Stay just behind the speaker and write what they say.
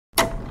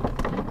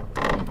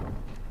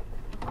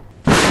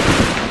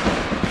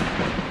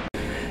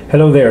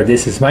Hello there,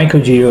 this is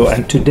Geo,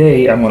 and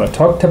today I'm going to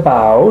talk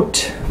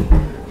about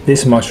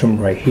this mushroom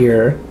right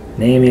here.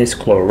 Name is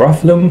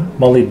Chlorophyllum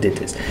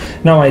molibdites.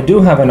 Now I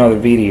do have another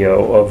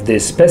video of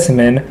this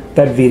specimen.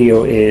 That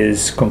video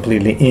is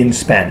completely in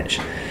Spanish.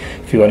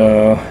 If you want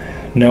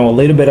to know a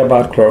little bit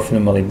about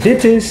Chlorophyllum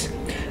molibdites,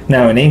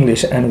 now in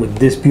English and with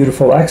this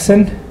beautiful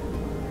accent,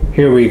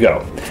 here we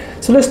go.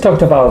 So let's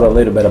talk about a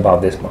little bit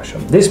about this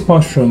mushroom. This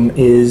mushroom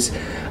is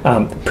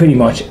pretty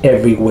much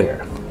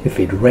everywhere. If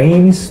it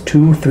rains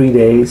 2-3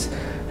 days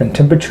and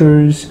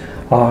temperatures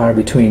are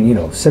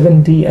between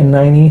 70 and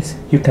 90s,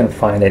 you can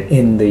find it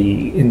in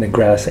the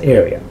grass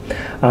area.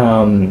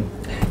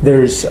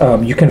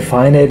 You can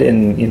find it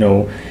in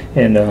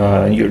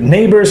your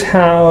neighbor's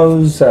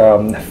house,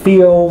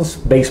 fields,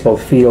 baseball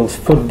fields,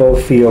 football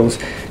fields,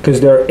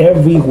 because they're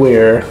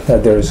everywhere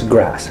that there's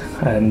grass,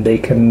 and they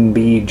can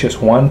be just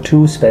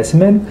 1-2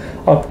 specimen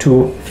up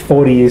to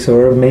 40s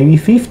or maybe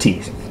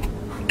 50s,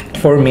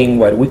 forming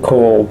what we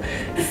call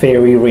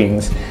fairy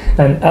rings.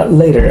 And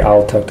later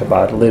I'll talk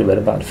about a little bit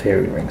about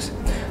fairy rings.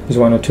 Just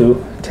wanted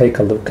to take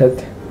a look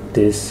at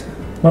these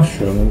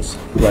mushrooms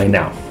right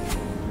now.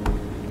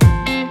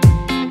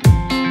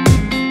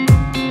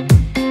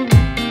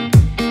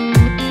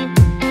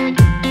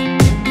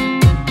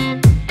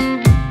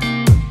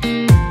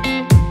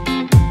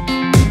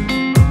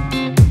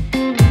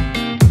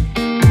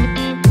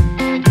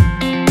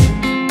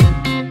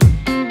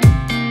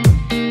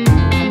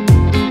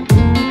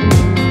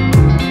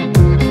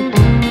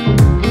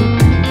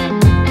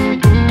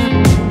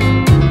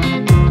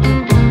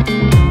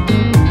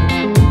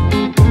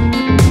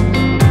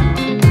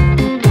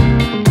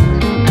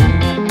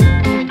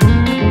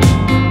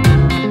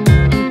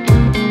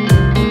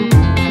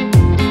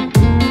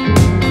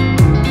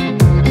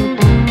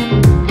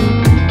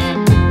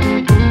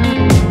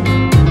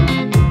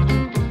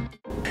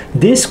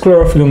 This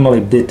Chlorophyllum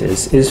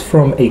molibdites is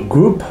from a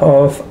group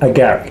of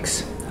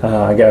agarics.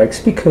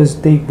 Agarics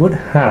because they would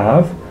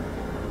have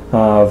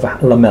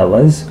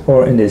lamellas,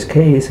 or in this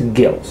case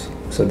gills.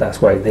 So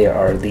that's why they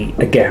are the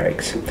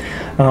agarics.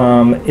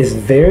 It's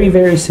very,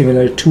 very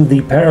similar to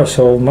the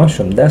parasol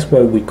mushroom. That's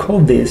why we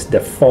call this the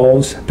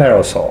false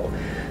parasol.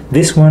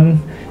 This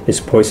one is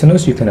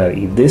poisonous. You cannot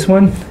eat this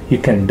one. You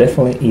can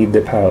definitely eat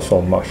the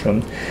parasol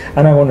mushroom.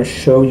 And I want to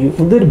show you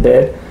a little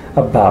bit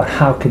about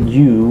how can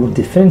you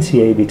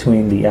differentiate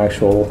between the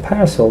actual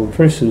parasol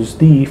versus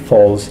the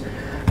false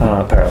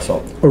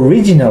parasol.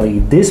 Originally,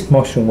 this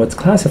mushroom was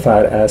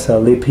classified as a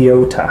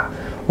Lepiota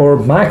or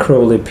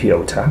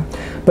Macrolepiota,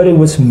 but it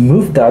was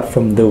moved out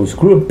from those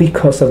groups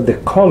because of the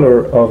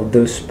color of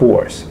the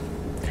spores.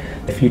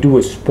 If you do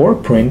a spore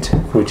print,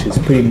 which is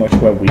pretty much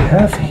what we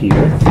have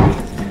here,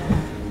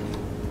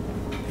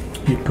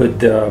 you put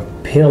the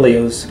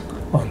paleos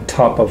on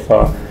top of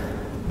a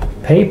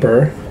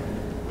paper,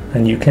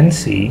 and you can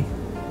see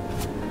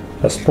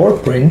a spore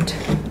print,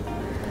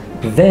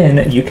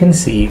 then you can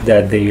see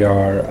that they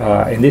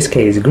are, in this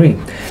case,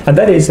 green. And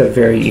that is a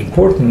very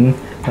important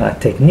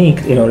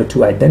technique in order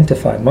to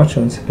identify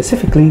mushrooms,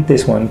 specifically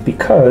this one,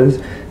 because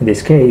in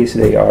this case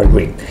they are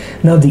green.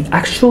 Now the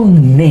actual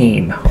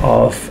name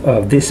of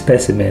this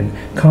specimen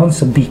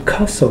comes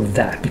because of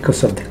that,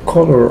 because of the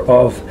color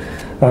of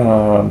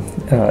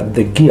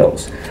the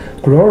gills.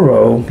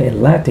 Chloro in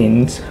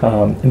Latin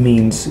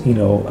means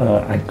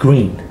a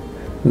green,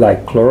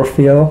 like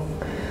chlorophyll,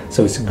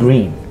 so it's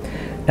green.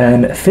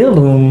 And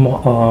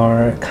phylum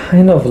are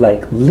kind of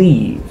like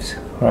leaves,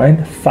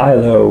 right?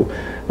 Philo,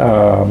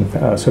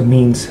 so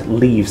means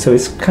leaves. So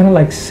it's kind of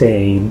like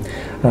saying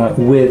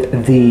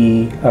with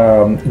the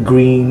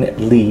green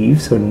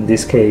leaves, so in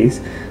this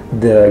case,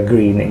 the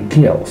green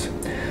gills.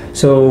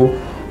 So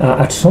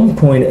at some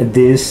point,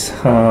 this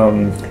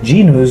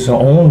genus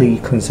only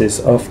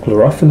consists of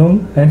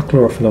Chlorophyllum and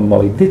Chlorophyllum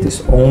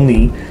molibdites,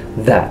 only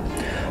that.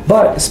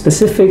 But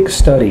specific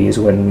studies,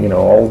 when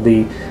all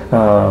the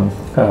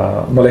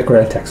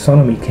molecular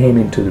taxonomy came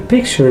into the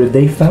picture,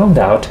 they found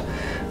out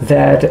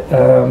that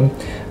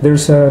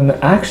there's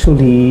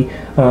actually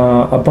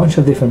a bunch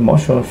of different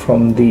mushrooms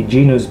from the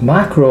genus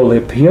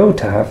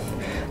Macrolepiota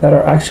that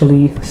are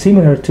actually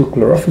similar to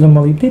Chlorophyllum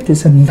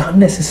molibdites and not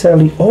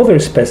necessarily other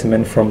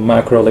specimens from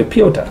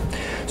Macrolepiota.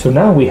 So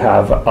now we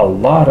have a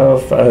lot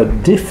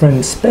of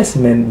different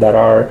specimens that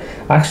are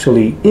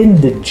actually in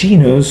the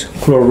genus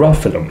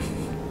Chlorophyllum.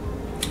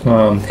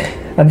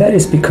 And that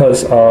is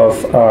because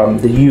of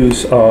the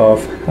use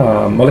of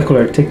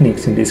molecular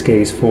techniques, in this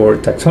case for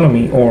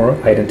taxonomy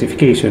or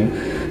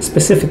identification,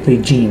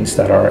 specifically genes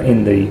that are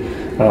in the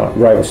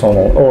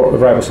ribosomal or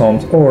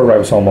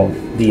ribosomal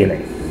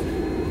DNA.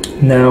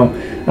 Now,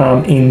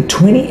 in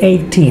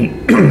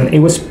 2018, it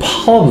was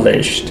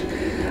published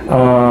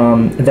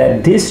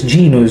that this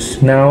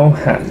genus now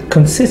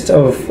consists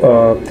of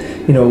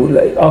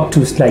up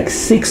to like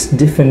 6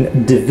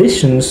 different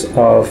divisions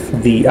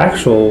of the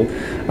actual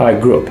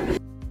group.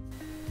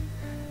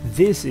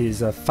 This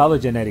is a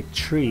phylogenetic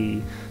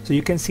tree, so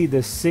you can see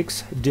the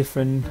 6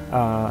 different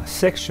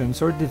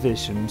sections or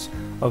divisions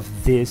of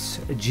this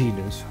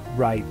genus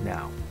right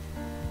now.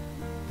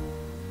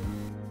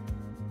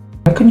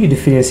 can you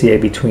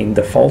differentiate between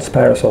the false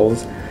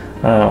parasols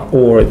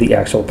or the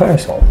actual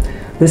parasol?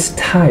 This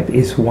type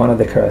is one of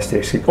the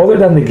characteristics, other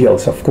than the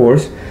gills, of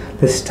course.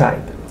 This type,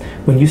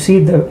 when you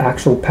see the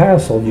actual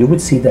parasol, you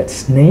would see that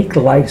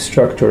snake-like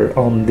structure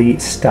on the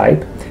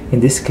stipe. In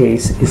this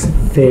case, is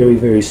very,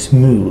 very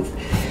smooth.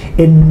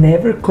 It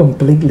never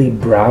completely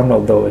brown,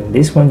 although in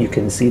this one you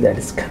can see that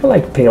it's kind of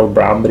like pale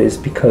brown, but it's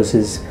because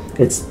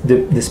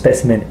the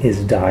specimen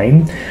is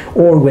dying.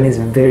 Or when it's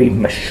very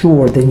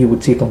mature, then you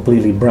would see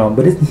completely brown,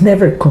 but it's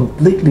never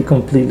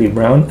completely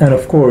brown. And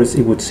of course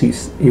it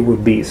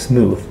would be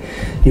smooth.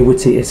 You would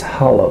see it's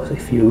hollow.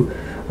 If you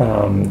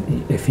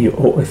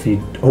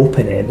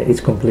open it,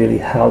 it's completely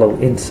hollow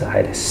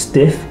inside,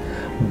 stiff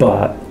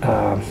but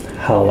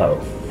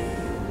hollow.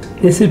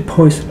 Is it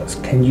poisonous?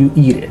 Can you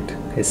eat it?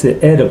 Is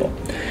it edible?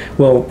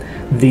 Well,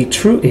 the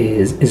truth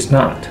is, it's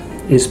not.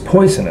 It's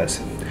poisonous.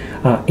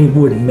 It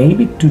would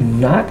maybe do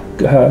not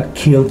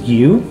kill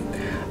you,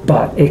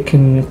 but it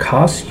can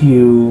cause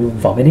you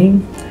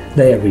vomiting,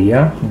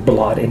 diarrhea,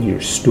 blood in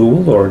your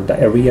stool, or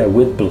diarrhea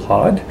with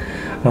blood.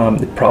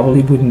 It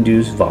probably would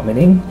induce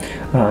vomiting,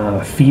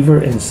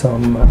 fever in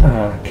some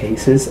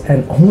cases,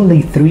 and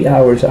only 3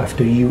 hours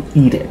after you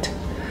eat it.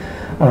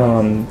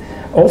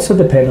 Also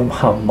depend on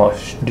how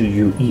much do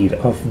you eat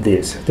of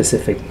this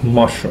specific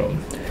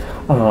mushroom.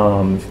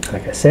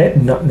 Like I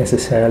said, not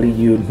necessarily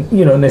you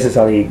don't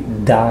necessarily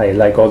die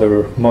like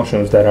other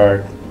mushrooms that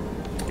are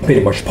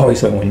pretty much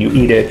poison. When you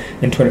eat it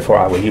in 24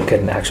 hours, you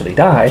can actually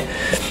die.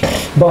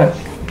 But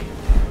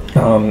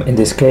in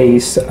this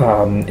case,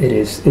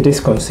 it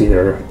is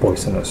considered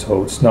poisonous,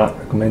 so it's not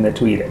recommended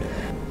to eat it.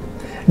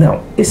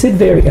 Now, is it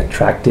very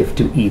attractive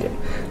to eat it?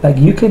 Like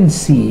you can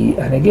see,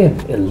 and again,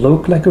 it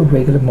looks like a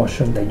regular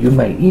mushroom that you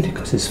might eat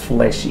because it's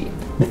fleshy.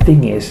 The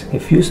thing is,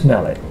 if you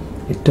smell it,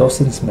 it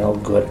doesn't smell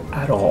good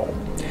at all.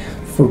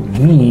 For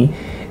me,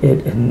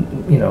 it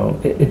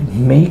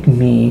make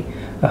me,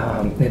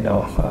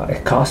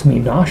 it caused me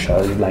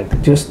nausea.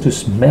 Like just to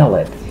smell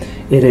it,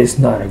 it is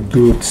not a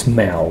good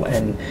smell.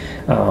 And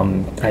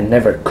I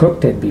never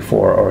cooked it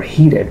before or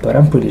heat it, but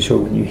I'm pretty sure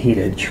when you heat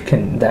it,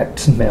 that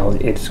smell,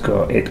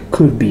 it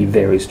could be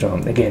very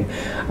strong. Again,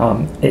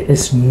 it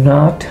is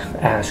not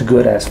as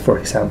good as, for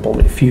example,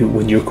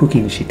 when you're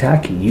cooking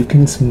shiitake, you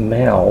can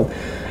smell.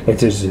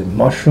 It is a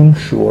mushroom,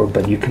 sure,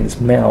 but you can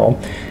smell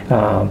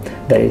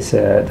that is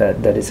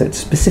a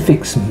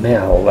specific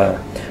smell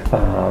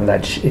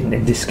that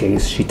in this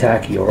case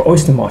shiitake or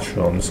oyster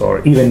mushrooms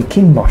or even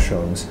king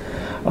mushrooms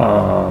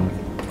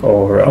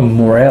or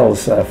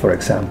morels, for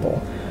example.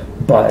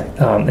 But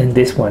and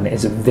this one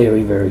is a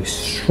very, very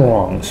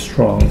strong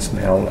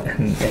smell,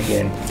 and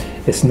again,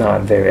 it's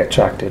not very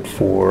attractive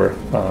for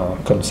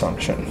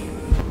consumption.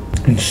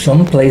 In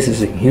some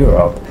places in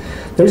Europe,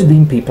 there's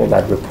been people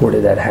that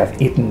reported that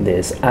have eaten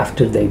this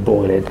after they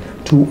boil it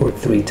 2 or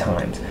 3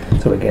 times.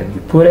 So again,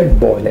 you put it,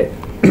 boil it,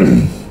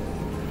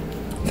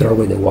 throw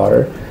away the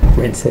water,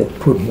 rinse it,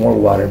 put more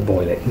water,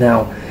 boil it.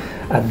 Now,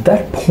 at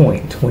that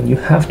point, when you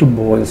have to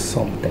boil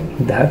something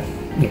that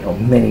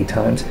many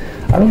times,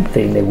 I don't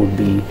think there would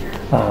be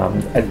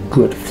a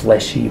good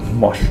fleshy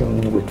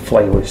mushroom with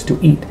flavors to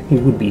eat.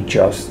 It would be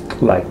just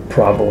like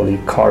probably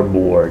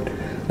cardboard,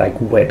 like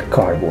wet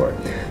cardboard.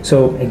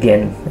 So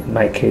again, in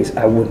my case,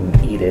 I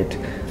wouldn't eat it.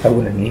 I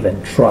wouldn't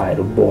even try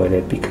to boil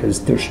it because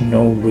there's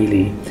no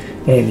really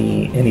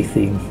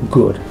anything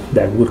good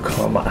that would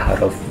come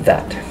out of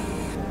that.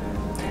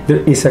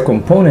 There is a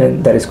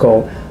component that is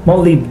called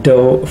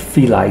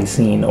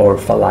molybdophyllizine or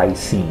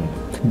phyllizine.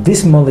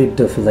 This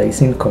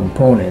molybdophyllizine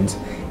component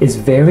is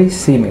very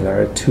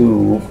similar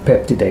to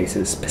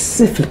peptidases,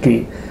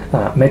 specifically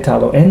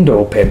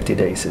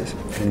metalloendopeptidases.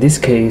 In this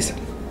case,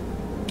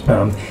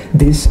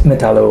 these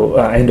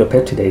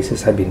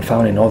metalloendopeptidases have been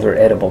found in other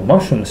edible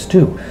mushrooms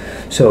too.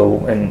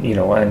 So, and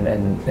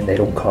they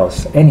don't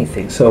cause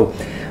anything. So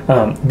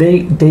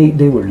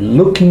they were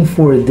looking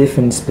for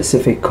different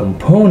specific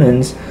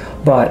components,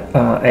 but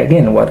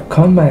again, what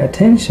caught my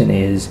attention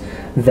is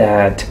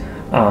that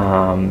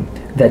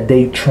that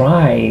they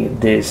try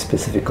these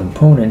specific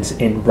components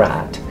in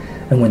rat,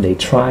 and when they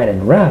try it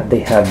in rat,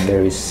 they have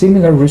very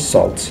similar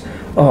results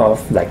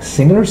of like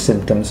similar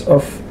symptoms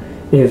of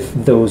if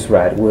those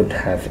rat would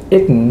have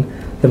eaten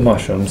the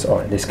mushrooms,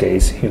 or in this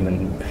case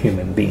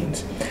human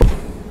beings.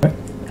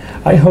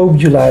 I hope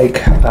you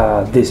like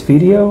this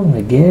video.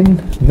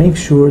 Again, make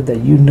sure that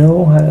you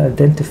know how to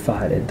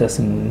identify it.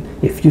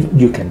 If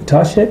you can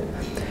touch it,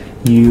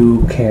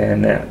 you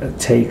can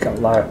take a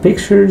lot of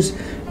pictures,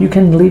 you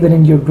can leave it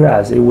in your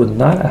grass. It would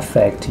not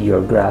affect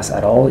your grass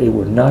at all. It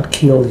would not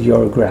kill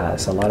your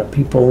grass. A lot of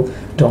people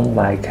don't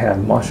like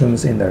have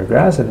mushrooms in their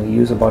grass, and they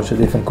use a bunch of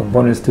different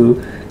components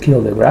to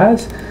kill the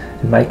grass.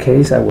 In my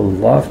case, I would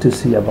love to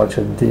see a bunch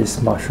of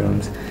these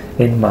mushrooms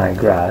in my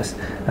grass,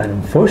 and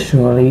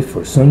unfortunately,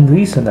 for some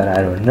reason that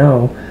I don't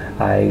know,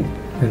 I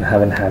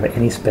haven't had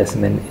any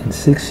specimen in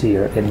 6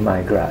 years in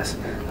my grass.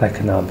 I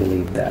cannot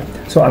believe that.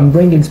 So I'm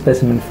bringing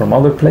specimens from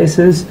other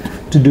places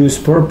to do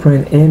spore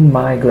print in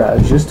my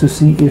garage just to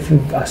see if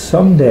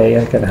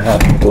someday I can have,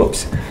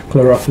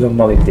 Chlorophyllum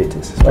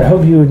molibdites. So I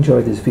hope you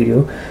enjoyed this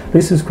video.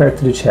 Please subscribe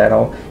to the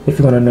channel if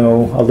you want to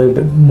know a little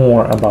bit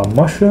more about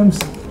mushrooms.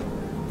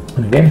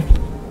 And again,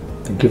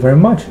 thank you very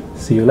much.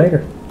 See you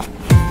later.